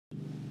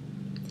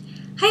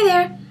Hi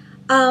there!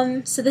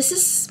 So this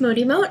is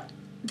SmoteyMote.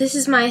 This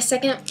is my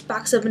second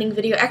box opening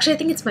video. Actually, I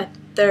think it's my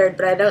third,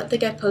 but I don't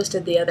think I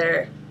posted the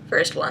other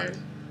first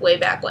one way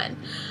back when.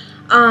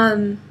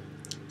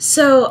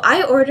 So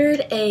I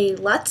ordered a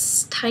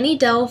Luts Tiny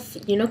Delf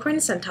Unicorn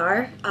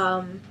Centaur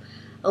a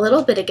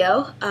little bit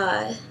ago.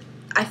 I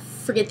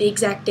forget the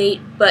exact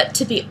date, but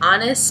to be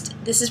honest,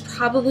 this is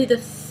probably the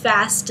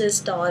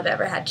fastest doll I've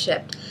ever had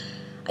shipped.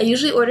 I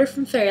usually order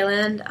from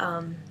Fairyland.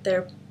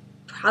 They're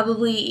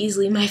probably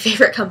easily my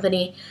favorite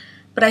company,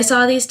 but I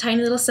saw these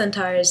tiny little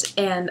centaurs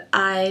and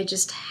I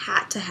just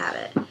had to have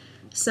it.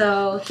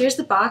 So here's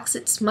the box.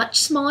 It's much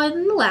smaller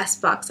than the last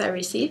box I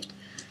received.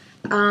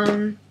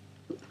 I'm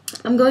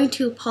going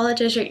to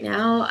apologize right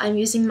now. I'm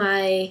using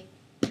my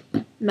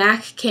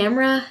Mac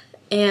camera,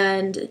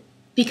 and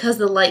because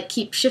the light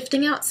keeps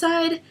shifting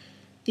outside,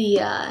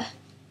 the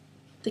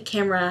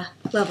camera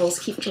levels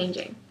keep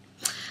changing.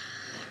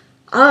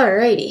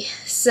 Alrighty,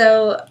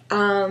 so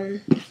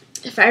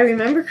if I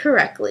remember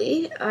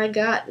correctly, I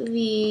got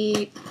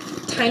the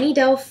Tiny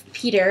Delf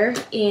Peter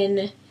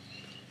in,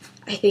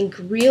 I think,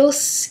 real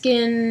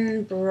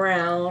skin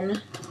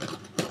brown.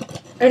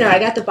 Or no, I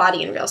got the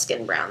body in real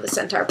skin brown, the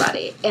Centaur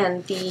body,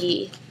 and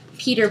the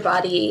Peter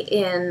body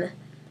in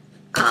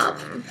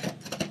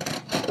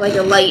like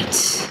a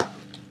light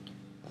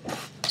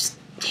just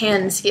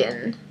tan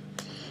skin.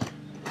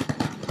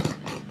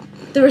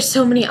 There were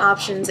so many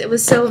options. It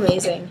was so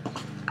amazing.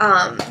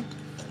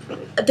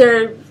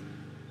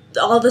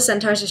 All the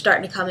centaurs are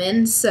starting to come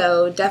in,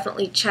 so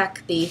definitely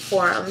check the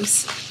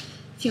forums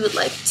if you would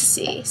like to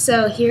see.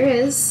 So here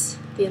is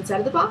the inside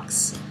of the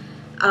box.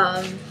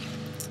 Got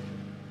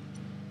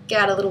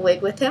a little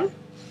wig with him.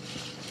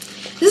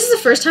 This is the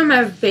first time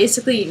I've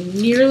basically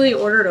nearly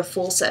ordered a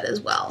full set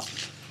as well.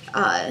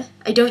 I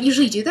don't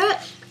usually do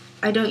that.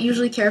 I don't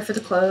usually care for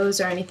the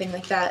clothes or anything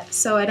like that,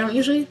 so I don't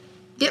usually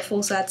get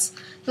full sets.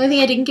 The only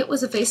thing I didn't get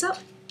was a face-up.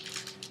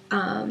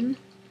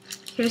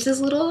 Here's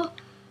his little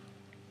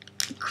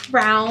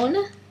crown.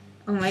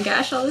 Oh my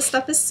gosh, all this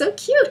stuff is so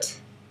cute.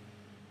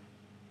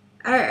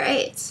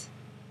 Alright.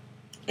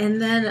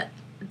 And then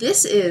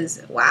this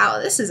is, wow,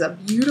 this is a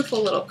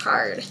beautiful little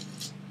card.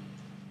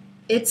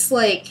 It's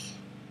like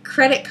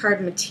credit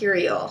card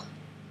material.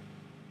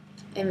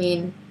 I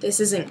mean, this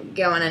isn't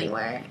going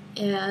anywhere.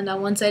 And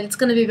on one side it's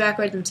going to be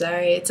backwards, I'm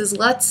sorry. It says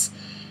Luts.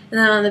 And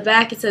then on the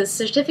back it says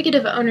Certificate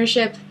of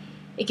Ownership.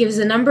 It gives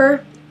a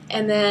number.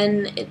 And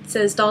then it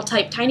says doll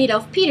type Tiny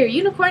Delf Peter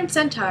Unicorn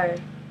Centaur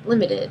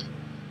Limited.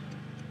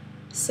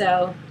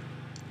 So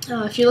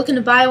if you're looking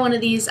to buy one of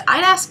these,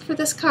 I'd ask for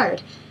this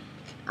card.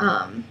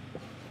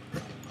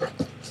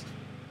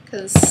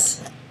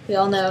 Because we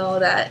all know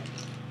that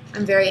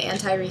I'm very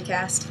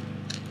anti-recast.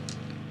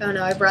 Oh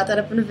no, I brought that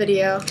up in a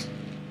video.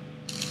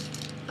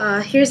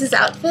 Here's his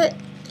outfit.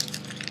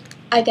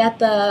 I got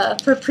the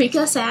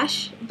paprika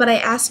sash, but I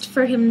asked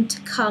for him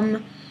to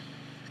come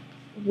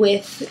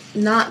with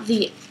not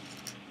the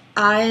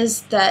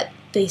eyes that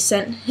they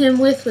sent him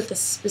with the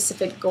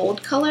specific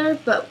gold color,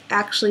 but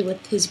actually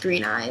with his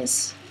green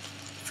eyes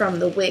from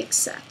the wig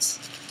set.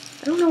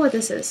 I don't know what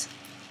this is.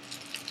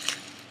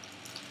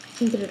 I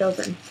can get it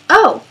open.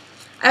 Oh!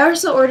 I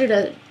also ordered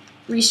a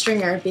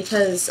restringer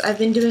because I've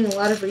been doing a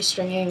lot of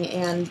restringing,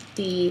 and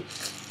the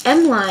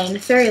M-line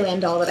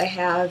Fairyland doll that I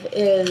have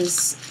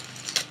is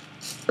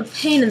a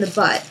pain in the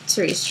butt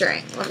to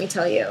restring, let me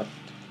tell you.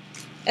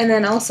 And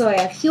then also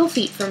I have heel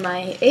feet for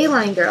my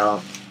A-line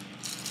girl,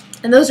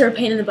 and those are a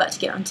pain in the butt to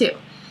get on too.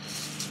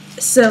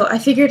 So I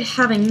figured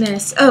having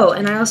this, oh,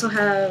 and I also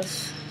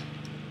have,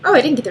 oh, I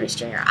didn't get the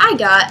restringer. I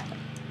got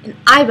an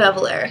eye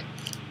beveler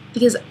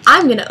because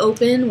I'm going to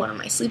open one of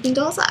my sleeping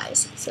doll's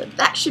eyes, so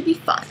that should be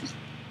fun.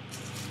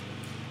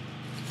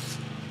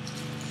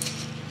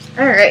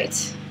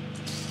 Alright.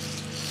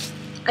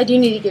 I do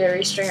need to get a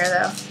restringer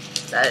though.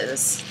 That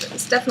is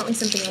definitely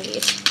something I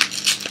need.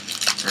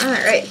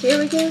 Alright, here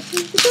we go,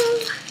 here we go.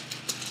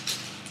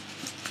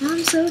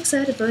 I'm so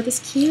excited about this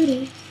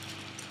cutie.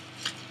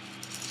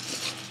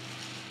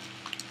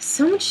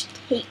 So much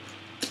tape.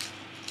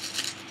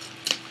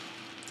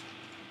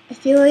 I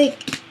feel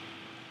like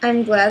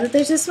I'm glad that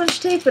there's this much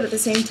tape, but at the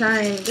same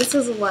time, this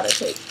is a lot of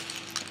tape.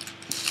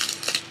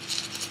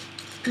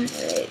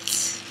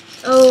 Alright.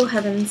 Oh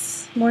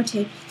heavens, more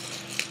tape.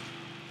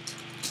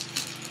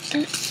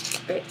 Alright.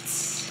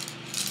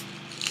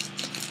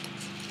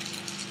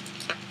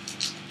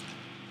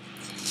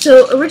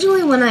 So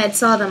originally when I had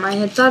saw them, I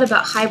had thought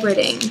about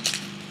hybriding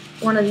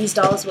one of these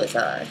dolls with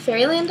a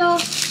Fairyland doll,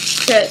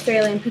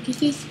 Fairyland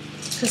Pukiki,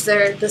 because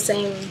they're the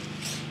same,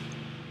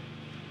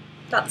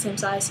 about the same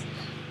size.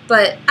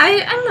 But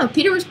I don't know,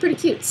 Peter was pretty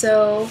cute,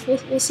 so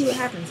we'll see what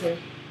happens here.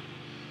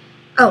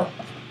 Oh,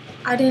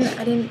 I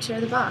didn't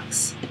share the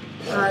box.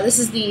 This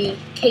is the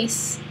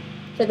case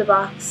for the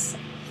box.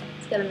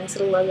 It's got a nice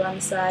little logo on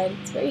the side.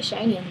 It's very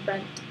shiny on the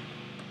front.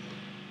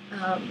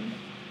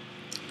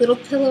 Little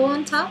pillow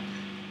on top.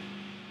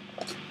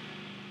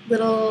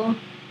 Little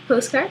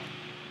postcard.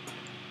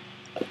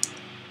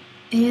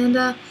 And,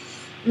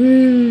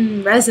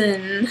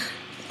 resin.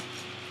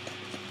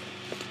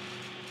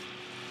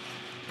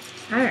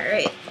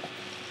 Alright.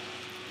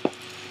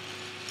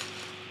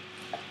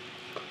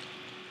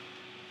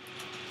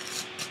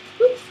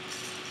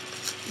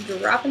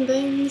 Dropping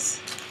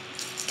things.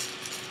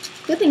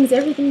 Good things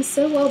everything's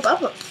so well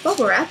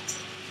bubble wrapped.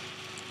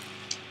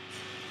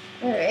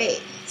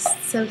 Alright,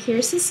 so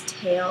here's his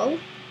tail.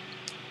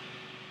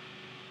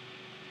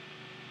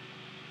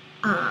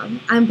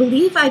 I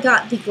believe I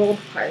got the gold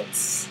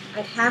parts.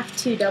 I'd have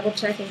to double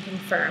check and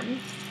confirm.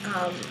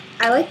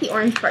 I like the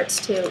orange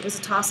parts too. It was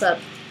a toss-up,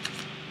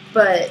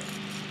 but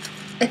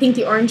I think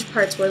the orange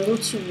parts were a little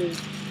too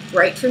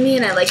bright for me,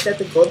 and I like that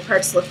the gold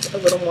parts looked a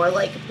little more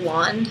like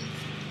blonde.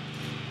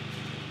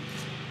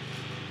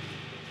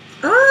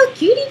 Ah,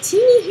 cutie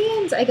teeny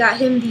hands! I got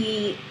him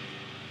the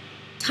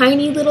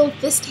tiny little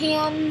fist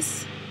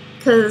hands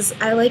because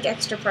I like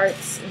extra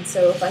parts, and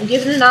so if I'm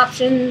given an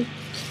option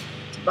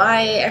to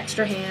buy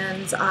extra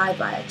hands, I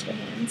buy extra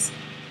hands.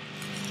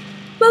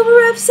 Bubble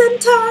wrap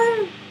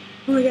Centaur!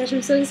 Oh my gosh,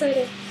 I'm so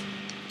excited.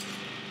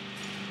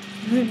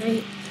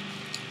 Alright.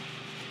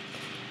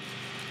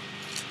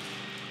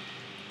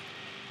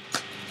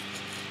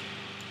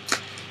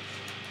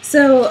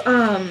 So,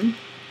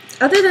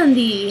 other than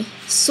the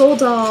Soul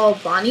Doll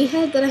Bonnie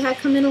head that I had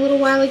come in a little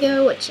while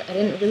ago, which I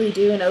didn't really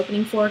do an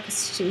opening for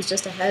because she was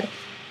just a head,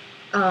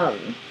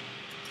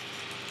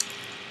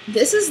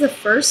 this is the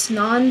first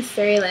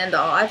non-Fairyland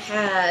doll I've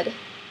had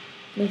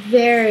in a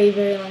very,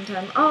 very long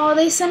time. Oh,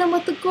 they sent him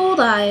with the gold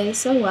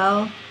eyes. Oh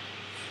well.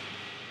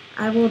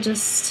 I will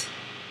just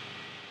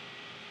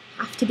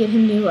have to get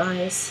him new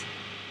eyes.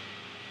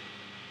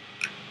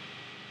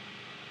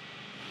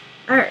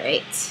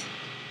 Alright.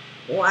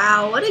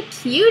 Wow, what a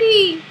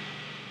cutie!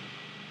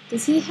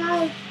 Does he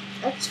have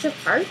extra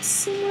parts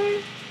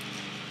somewhere?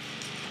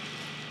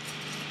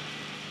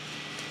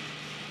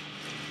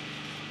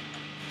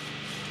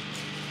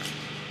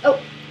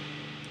 Oh!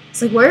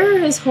 It's like, where are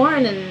his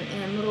horn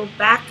and little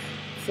back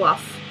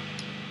fluff?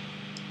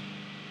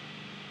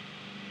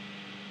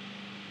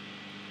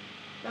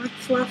 Back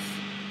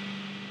fluff.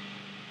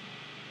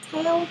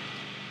 Tail.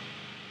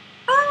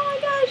 Oh my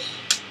gosh!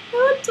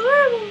 How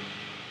adorable!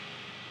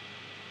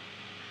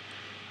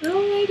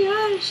 Oh my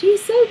gosh,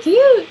 he's so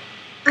cute!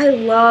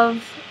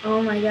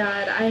 Oh my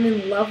god, I'm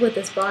in love with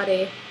this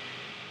body.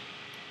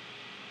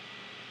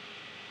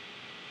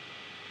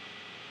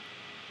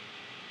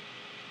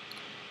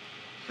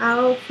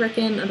 How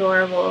freaking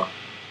adorable.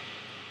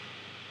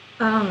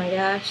 Oh my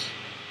gosh.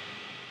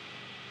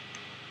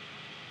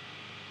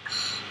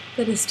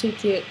 That is too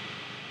cute.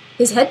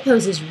 His head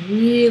poses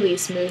really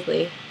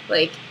smoothly.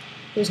 Like,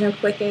 there's no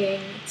clicking.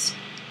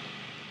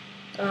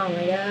 Oh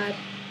my god.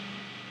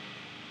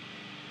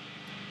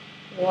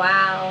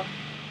 Wow.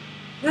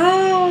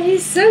 Oh,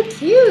 he's so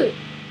cute.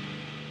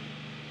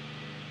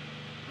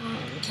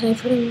 Can I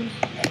put him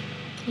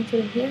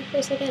here for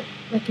a second?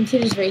 My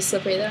computer's very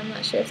slippery though. I'm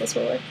not sure if this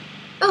will work.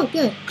 Oh,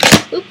 good.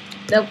 Oop.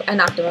 Nope, I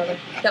knocked him over.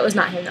 That was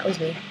not him, that was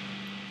me.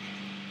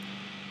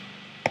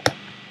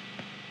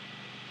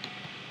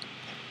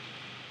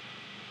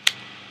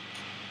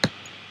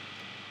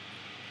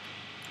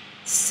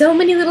 So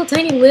many little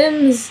tiny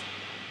limbs.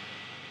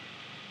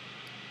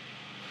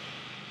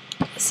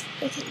 Let's see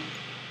if I can...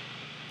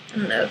 I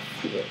don't know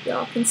if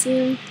y'all can see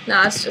him.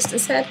 No, it's just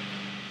his head.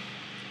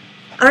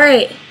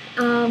 Alright,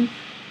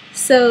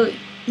 so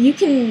you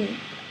can...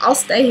 I'll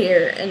stay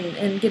here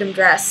and get him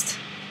dressed.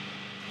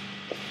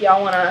 If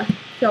y'all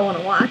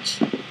wanna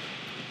watch.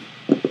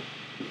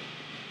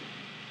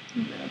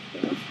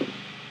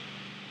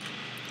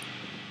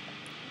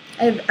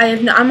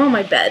 I'm on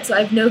my bed, so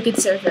I have no good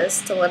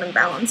surface to let him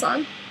balance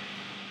on.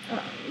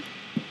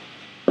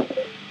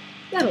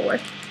 That'll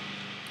work.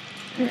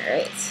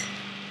 Alright.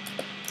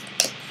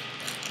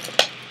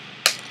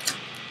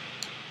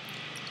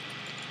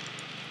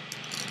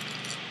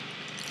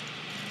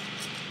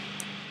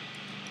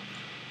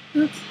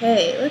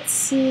 Okay, let's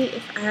see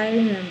if I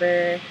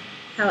remember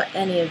how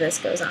any of this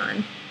goes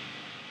on.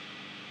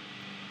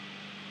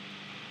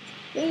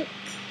 I think...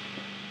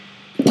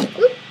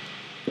 Oop.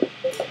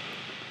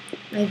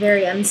 My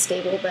very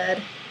unstable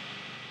bed.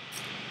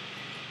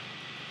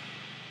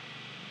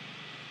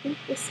 I think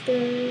this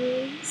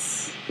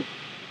goes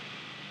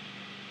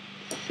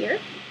here.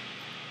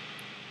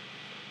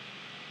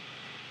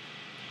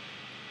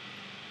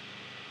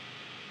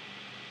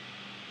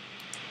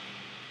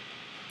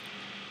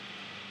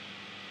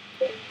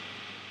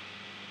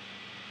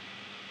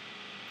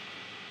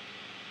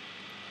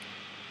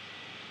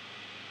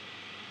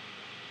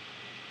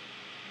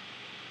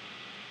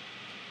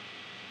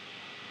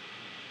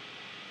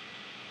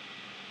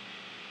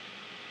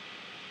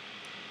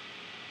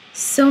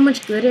 So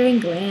much glitter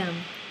and glam.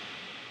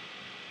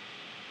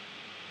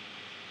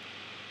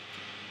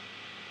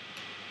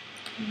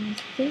 I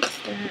think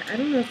that, I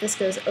don't know if this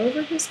goes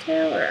over his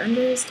tail or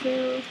under his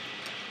tail.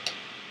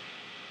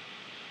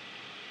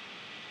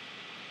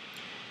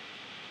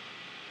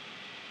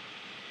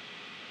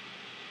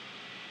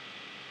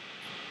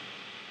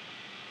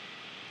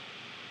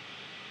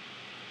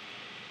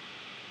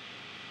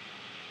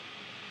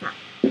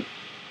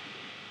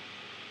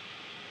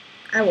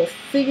 I will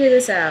figure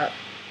this out.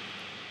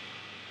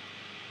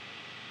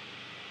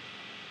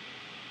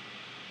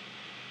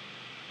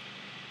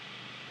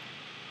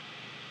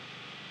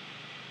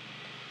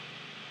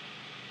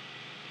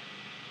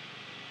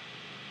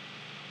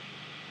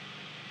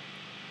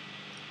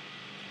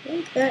 I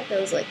think that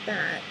goes like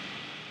that.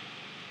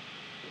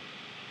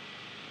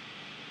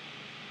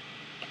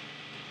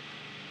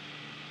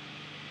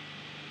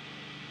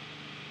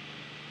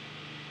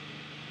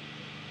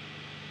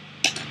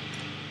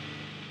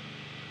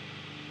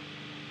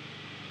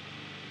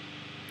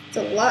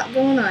 There's a lot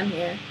going on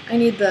here. I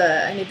need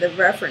the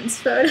reference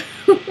photo.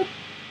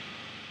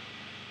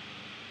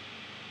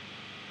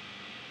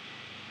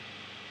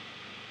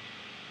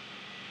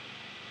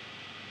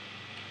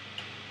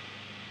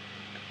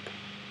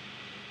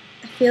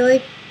 I feel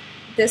like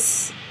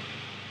this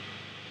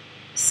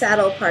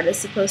saddle part is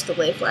supposed to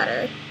lay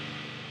flatter,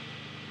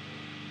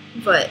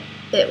 but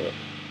it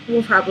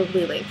will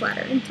probably lay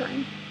flatter in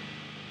time.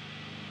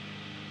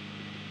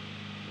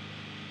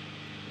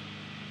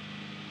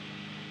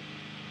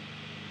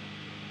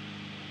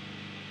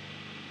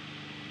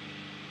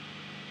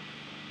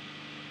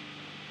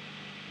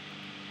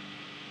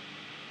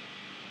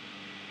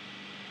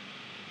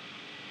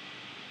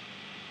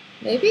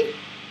 Maybe?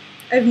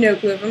 I have no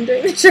clue if I'm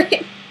doing this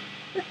right.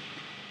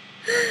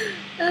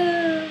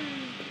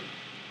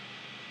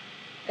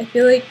 I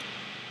feel like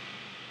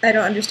I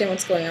don't understand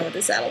what's going on with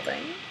the saddle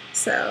thing,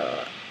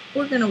 so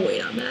we're gonna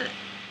wait on that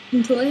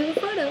until I have a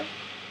photo.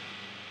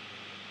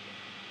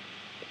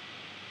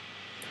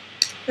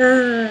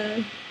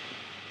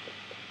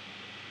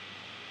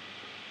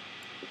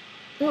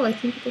 Oh, I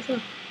can put this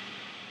off.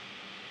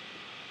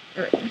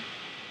 Alright.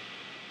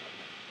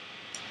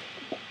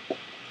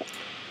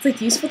 It's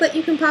like useful that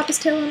you can pop his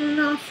tail on and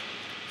off,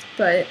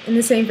 but in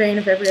the same vein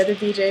of every other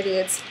BJD,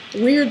 it's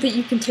weird that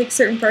you can take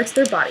certain parts of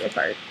their body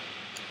apart.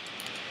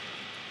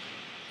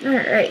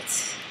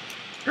 Alright.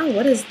 Oh,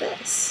 what is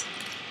this?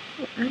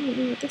 Oh, I don't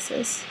know what this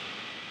is.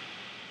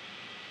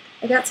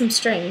 I got some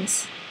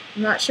strings.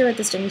 I'm not sure what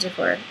the strings are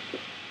for.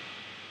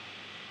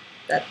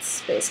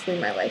 That's basically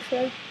my life,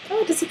 though.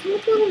 Oh, does it come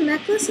with a little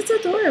necklace? It's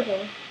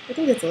adorable. I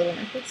think it's a little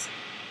necklace.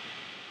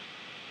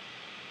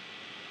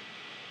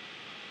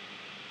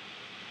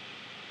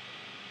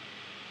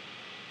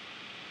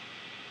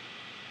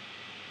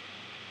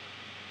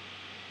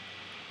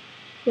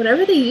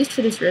 Whatever they used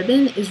for this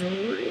ribbon is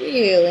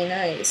really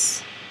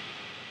nice.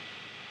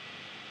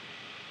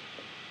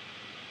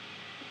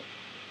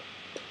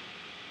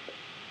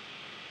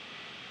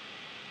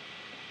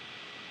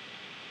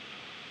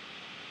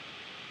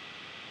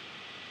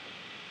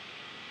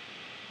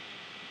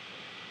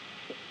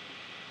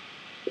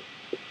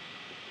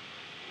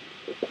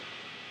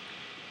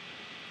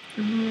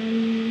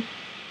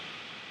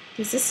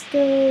 Does this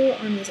go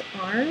on his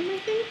arm, I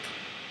think?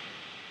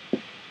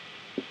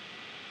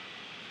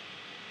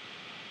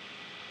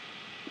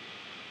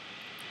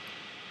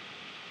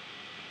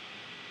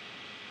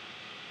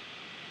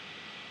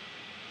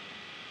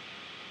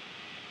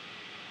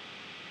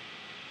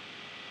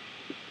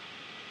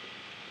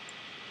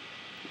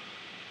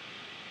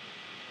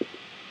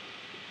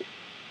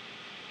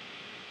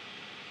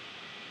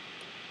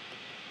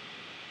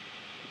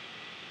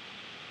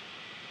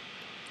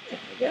 There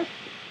we go.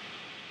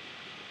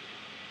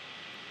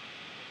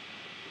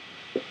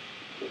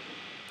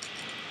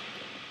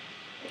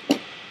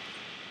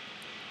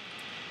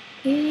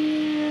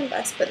 And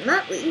last but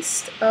not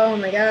least, oh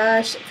my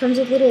gosh, it comes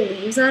with little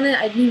leaves on it.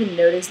 I didn't even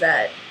notice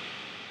that.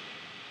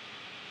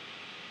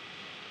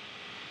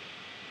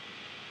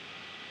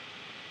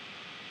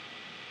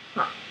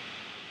 Huh.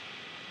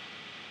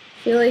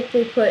 I feel like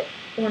they put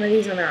one of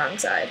these on the wrong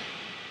side.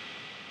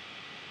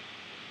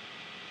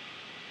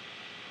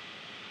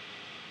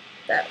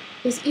 That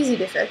is easy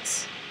to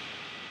fix.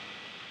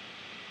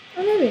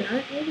 Or maybe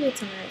not. Maybe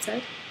it's on the right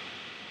side.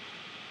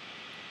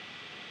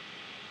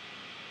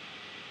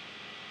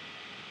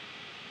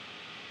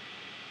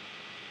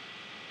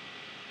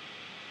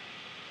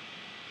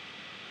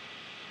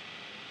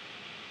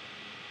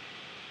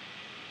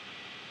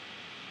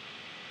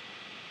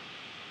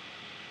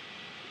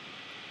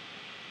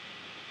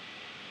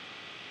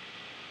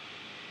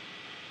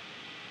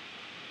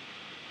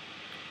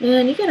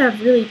 Man, you can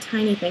have really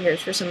tiny fingers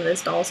for some of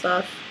this doll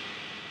stuff.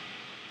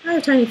 I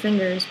have tiny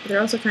fingers, but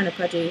they're also kind of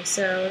pudgy,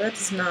 so that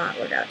does not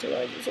work out too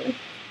well usually.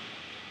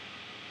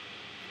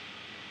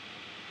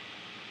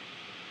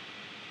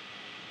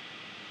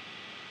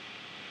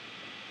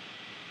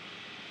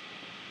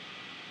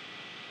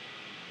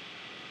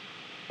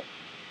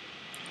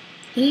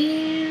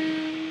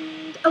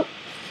 And oh,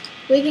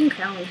 wig and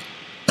crown.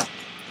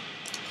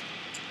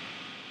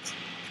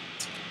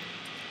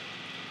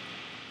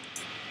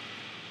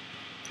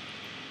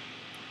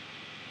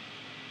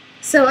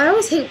 So I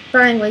always hate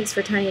buying wigs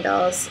for tiny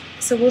dolls,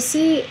 so we'll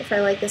see if I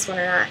like this one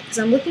or not, because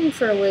I'm looking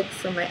for a wig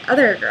for my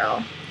other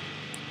girl,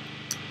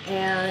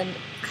 and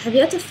I have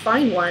yet to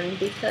find one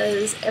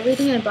because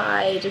everything I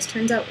buy just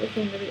turns out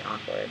looking really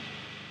awkward.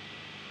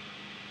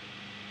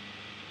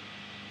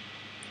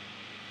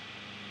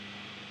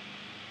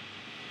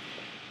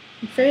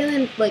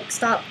 Fairyland, like,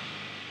 stop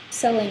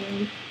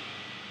selling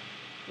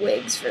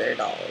wigs for their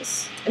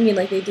dolls. I mean,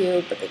 like, they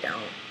do, but they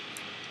don't.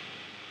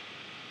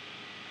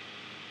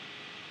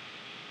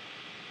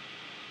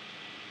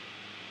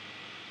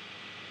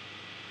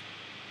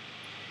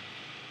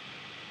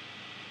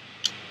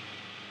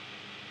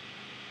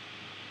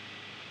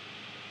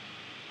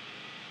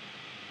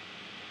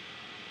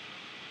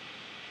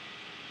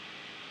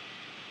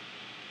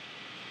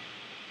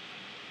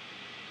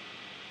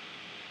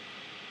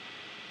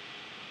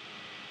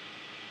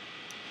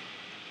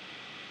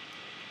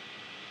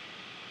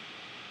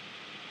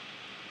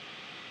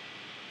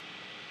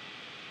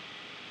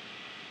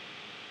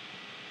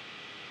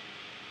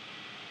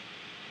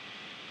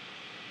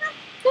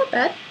 Not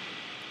bad.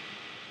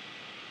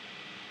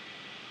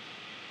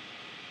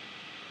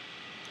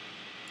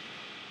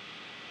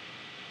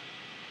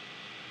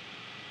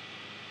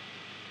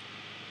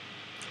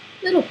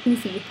 Little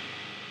poofy.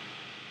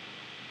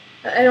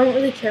 I don't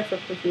really care for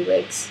poofy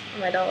wigs on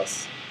my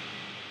dolls.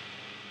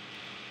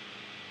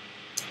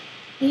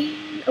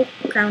 And, oh,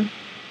 crown.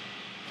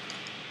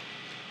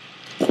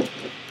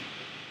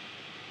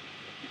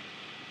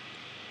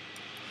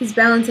 He's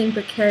balancing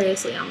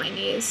precariously on my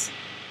knees.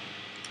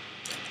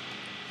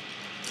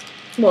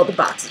 Well, the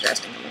box is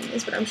resting on my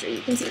knees, but I'm sure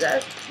you can see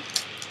that.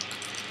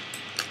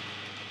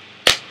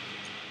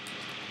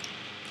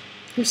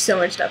 There's so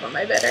much stuff on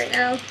my bed right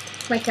now.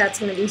 My cat's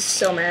gonna be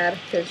so mad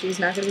because she's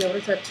not gonna be able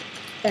to touch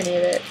any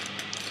of it.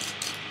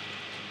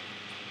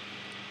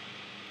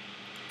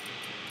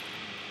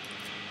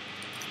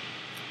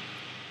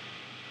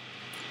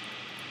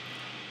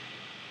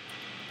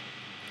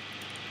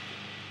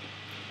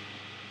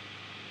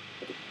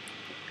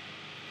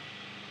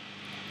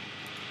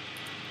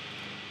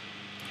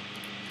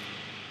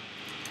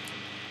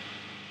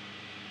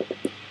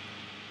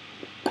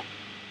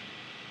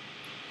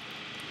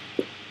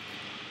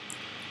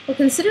 Well,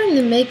 considering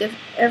the make of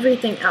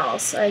everything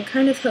else, I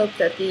kind of hope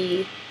that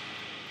the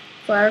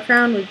flower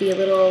crown would be a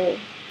little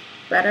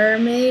better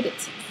made.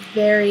 It's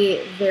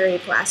very, very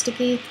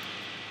plasticky.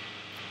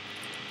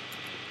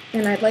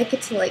 And I'd like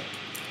it to, like,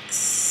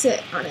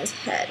 sit on his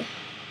head,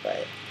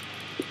 but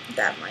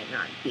that might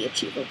not be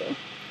achievable.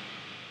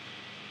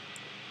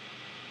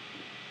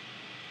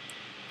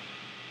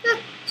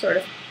 Sort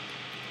of.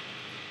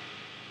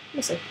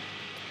 We'll see.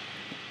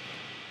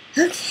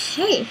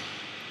 Okay.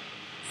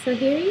 So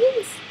here he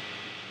is.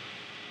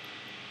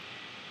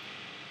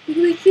 Look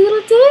at the cute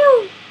little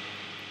tail.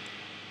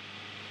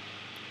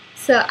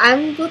 So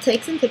we'll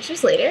take some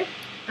pictures later.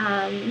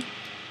 This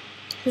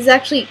is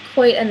actually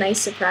quite a nice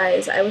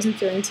surprise. I wasn't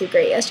feeling too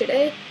great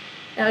yesterday.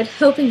 I was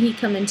hoping he'd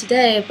come in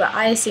today, but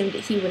I assumed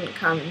that he wouldn't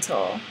come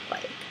until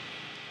like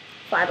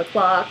 5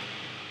 o'clock.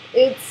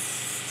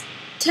 It's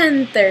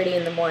 10:30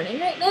 in the morning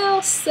right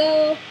now,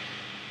 so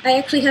I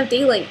actually have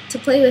daylight to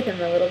play with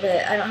him a little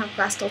bit. I don't have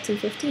class till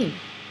 2:15.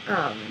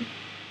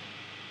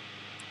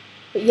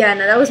 But yeah,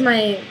 no, that was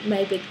my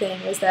big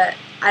thing, was that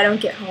I don't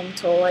get home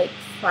till like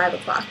 5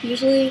 o'clock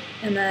usually,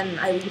 and then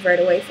I leave right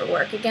away for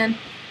work again.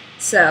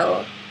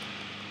 So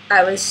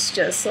I was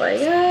just like,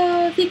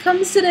 oh, if he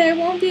comes today, I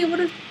won't be able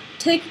to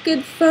take a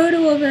good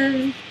photo of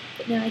him.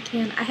 But now I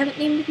can. I haven't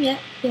named him yet.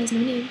 He has no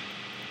name.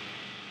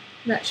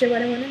 I'm not sure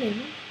what I want to name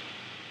him.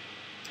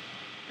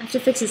 I have to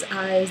fix his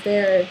eyes.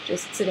 They're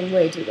just sitting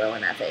way too low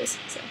in that face.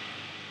 So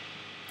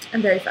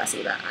I'm very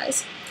fussy about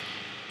eyes.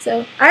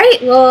 So,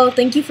 alright, well,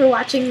 thank you for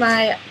watching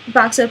my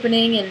box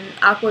opening and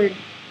awkward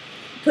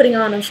putting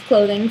on of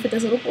clothing for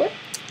this little boy.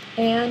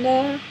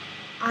 And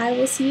I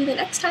will see you the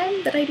next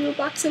time that I do a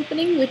box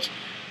opening, which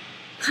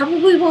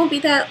probably won't be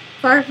that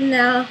far from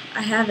now.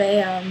 I have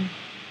a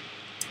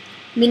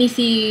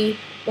mini-fee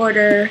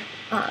order.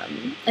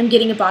 I'm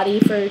getting a body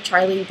for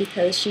Charlie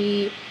because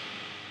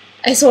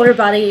I sold her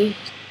body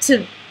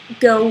to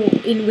go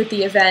in with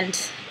the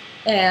event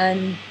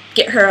and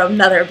get her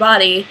another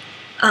body.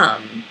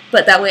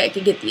 But that way I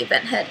could get the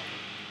event head.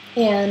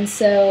 And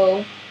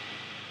so,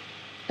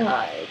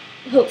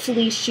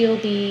 hopefully she'll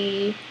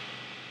be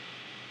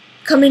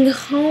coming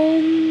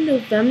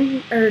home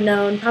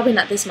probably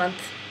not this month.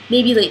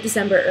 Maybe late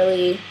December,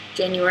 early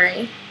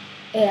January.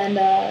 And,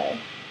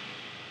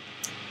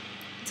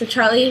 so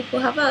Charlie will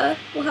have a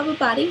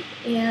body,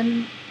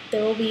 and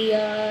there will be,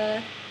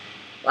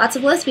 lots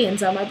of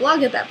lesbians on my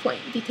blog at that point,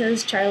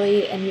 because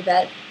Charlie and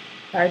Yvette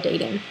are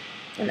dating,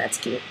 and that's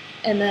cute.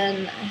 And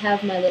then I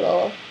have my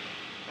little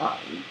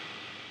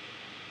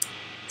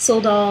Soul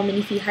Doll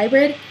Minifee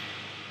hybrid,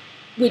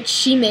 which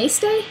she may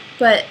stay,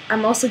 but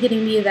I'm also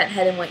getting the event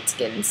head in white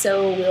skin,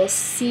 so we'll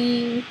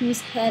see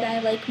whose head I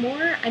like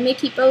more. I may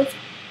keep both.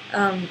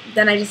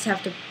 Then I just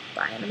have to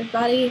buy another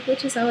body,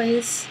 which is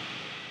always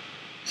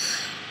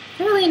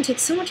and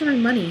takes so much of my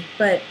money.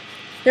 But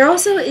there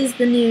also is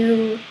the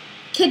new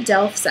Kid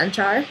Delf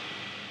Centaur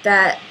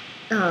that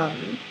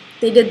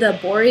they did the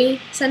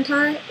Bori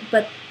Centaur,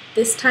 but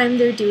this time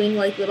they're doing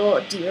like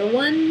little deer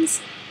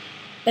ones,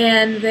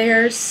 and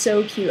they're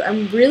so cute.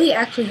 I'm really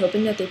actually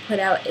hoping that they put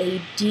out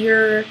a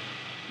deer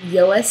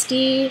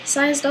USD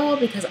size doll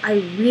because I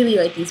really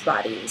like these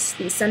bodies.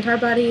 These Centaur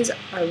bodies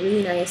are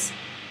really nice.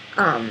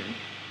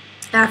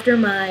 After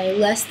my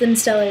less than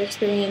stellar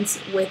experience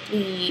with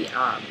the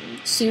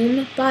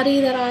Zoom body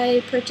that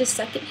I purchased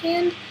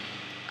secondhand,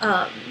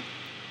 I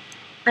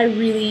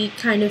really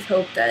kind of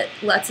hope that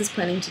Luts is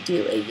planning to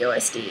do a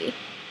USD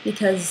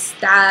because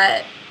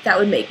that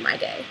would make my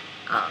day.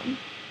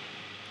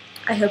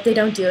 I hope they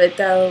don't do it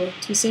though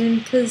too soon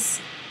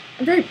because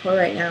I'm very poor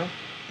right now.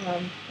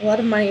 A lot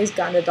of money has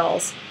gone to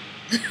dolls,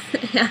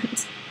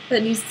 and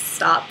that needs to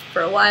stop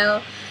for a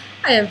while.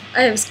 I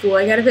have school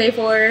I gotta pay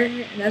for,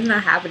 and that's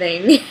not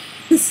happening.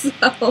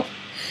 so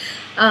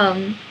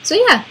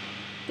yeah,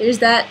 there's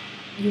that.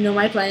 You know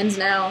my plans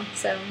now,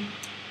 so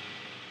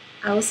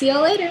I will see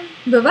y'all later.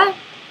 Bye-bye.